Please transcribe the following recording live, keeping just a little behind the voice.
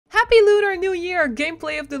Happy Lunar New Year!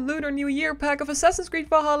 Gameplay of the Lunar New Year pack of Assassin's Creed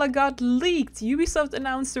Valhalla got leaked. Ubisoft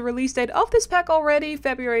announced the release date of this pack already,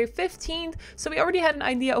 February 15th, so we already had an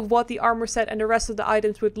idea of what the armor set and the rest of the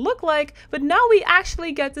items would look like, but now we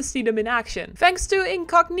actually get to see them in action. Thanks to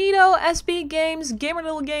Incognito, SB Games, Gamer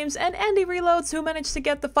Little Games, and Andy Reloads who managed to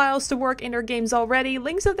get the files to work in their games already,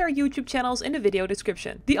 links of their YouTube channels in the video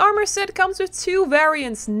description. The armor set comes with two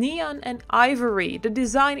variants, Neon and Ivory. The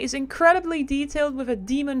design is incredibly detailed with a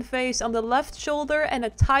demon face on the left shoulder and a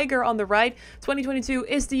tiger on the right. 2022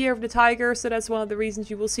 is the year of the tiger, so that's one of the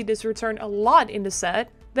reasons you will see this return a lot in the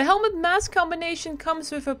set. The helmet mask combination comes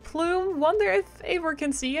with a plume. Wonder if Eivor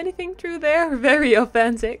can see anything through there. Very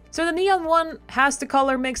authentic. So the neon one has the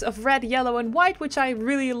color mix of red, yellow and white, which I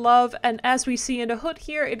really love. And as we see in the hood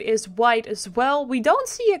here, it is white as well. We don't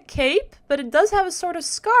see a cape, but it does have a sort of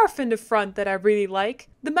scarf in the front that I really like.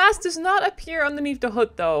 The mask does not appear underneath the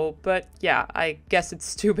hood though, but yeah, I guess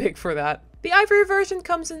it's too big for that. The Ivory version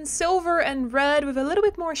comes in silver and red with a little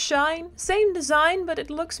bit more shine. Same design, but it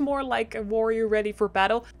looks more like a warrior ready for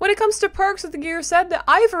battle. When it comes to perks of the gear set, the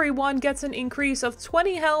Ivory one gets an increase of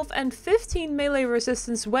 20 health and 15 melee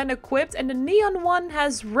resistance when equipped, and the Neon one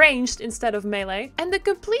has ranged instead of melee. And the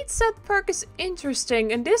complete set perk is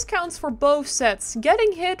interesting, and this counts for both sets.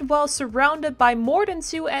 Getting hit while surrounded by more than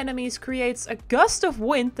 2 enemies creates a gust of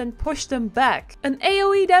wind and push them back. An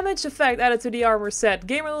AoE damage effect added to the armor set.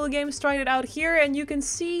 Gamer Little Games tried it out here, and you can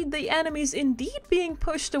see the enemies indeed being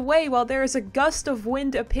pushed away while there is a gust of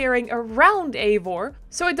wind appearing around Eivor.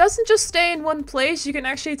 So it doesn't just stay in one place, you can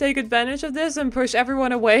actually take advantage of this and push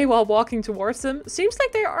everyone away while walking towards them. Seems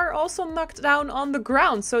like they are also knocked down on the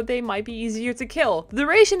ground, so they might be easier to kill. The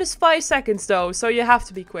duration is 5 seconds though, so you have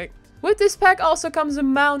to be quick. With this pack also comes a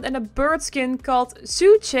mount and a bird skin called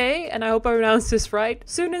Suche, and I hope I pronounced this right.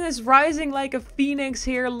 Sunan is rising like a phoenix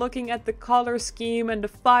here, looking at the color scheme and the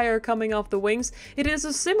fire coming off the wings. It is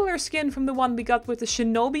a similar skin from the one we got with the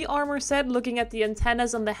Shinobi armor set, looking at the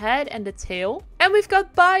antennas on the head and the tail. And we've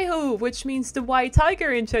got Baihu, which means the white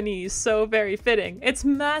tiger in Chinese, so very fitting. It's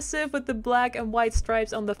massive with the black and white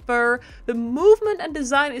stripes on the fur. The movement and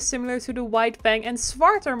design is similar to the White Fang and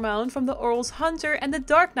Svarter mount from the Orl's Hunter and the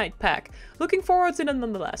Dark Knight pack. Looking forward to them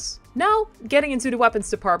nonetheless. Now, getting into the weapons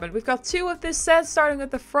department. We've got 2 of this set, starting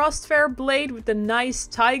with the Frostfair blade with the nice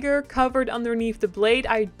tiger covered underneath the blade.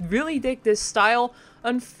 I really dig this style.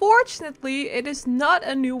 Unfortunately, it is not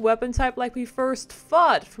a new weapon type like we first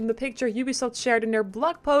thought. From the picture Ubisoft shared in their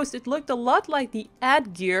blog post, it looked a lot like the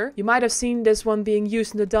ad gear. You might have seen this one being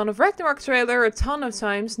used in the Dawn of Ragnarok trailer a ton of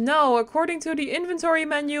times. No, according to the inventory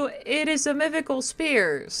menu, it is a mythical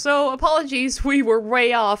spear. So apologies, we were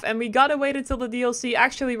way off and we gotta wait until the DLC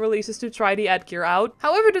actually releases to try the ad gear out.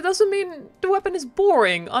 However, that doesn't mean the weapon is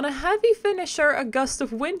boring. On a heavy finisher, a gust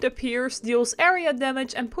of wind appears, deals area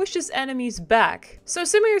damage and pushes enemies back. So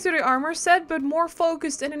similar to the armor set, but more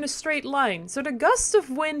focused and in a straight line. So the gusts of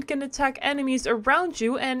wind can attack enemies around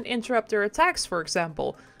you and interrupt their attacks, for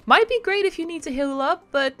example. Might be great if you need to heal up,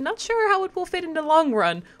 but not sure how it will fit in the long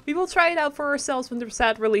run. We will try it out for ourselves when the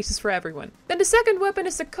set releases for everyone. Then the second weapon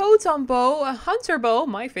is the Khoton bow, a hunter bow,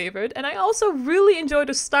 my favorite. And I also really enjoy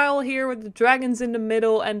the style here with the dragons in the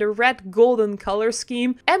middle and the red golden color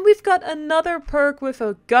scheme. And we've got another perk with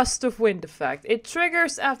a gust of wind effect. It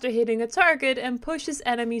triggers after hitting a target and pushes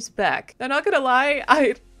enemies back. Now, not gonna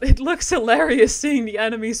lie, it looks hilarious seeing the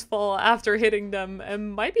enemies fall after hitting them,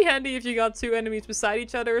 and might be handy if you got 2 enemies beside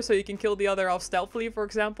each other so you can kill the other off stealthily, for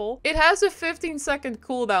example. It has a 15-second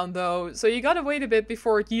cooldown though, so you gotta wait a bit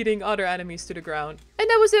before yeeting other enemies to the ground. And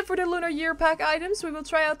that was it for the Lunar Year pack items. We will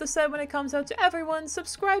try out the set when it comes out to everyone.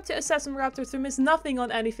 Subscribe to JorRaptor to miss nothing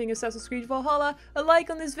on anything Assassin's Creed Valhalla. A like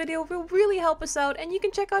on this video will really help us out, and you can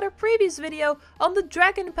check out our previous video on the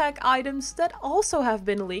Dragon pack items that also have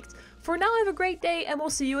been leaked. For now, have a great day, and we'll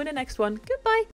see you in the next one. Goodbye!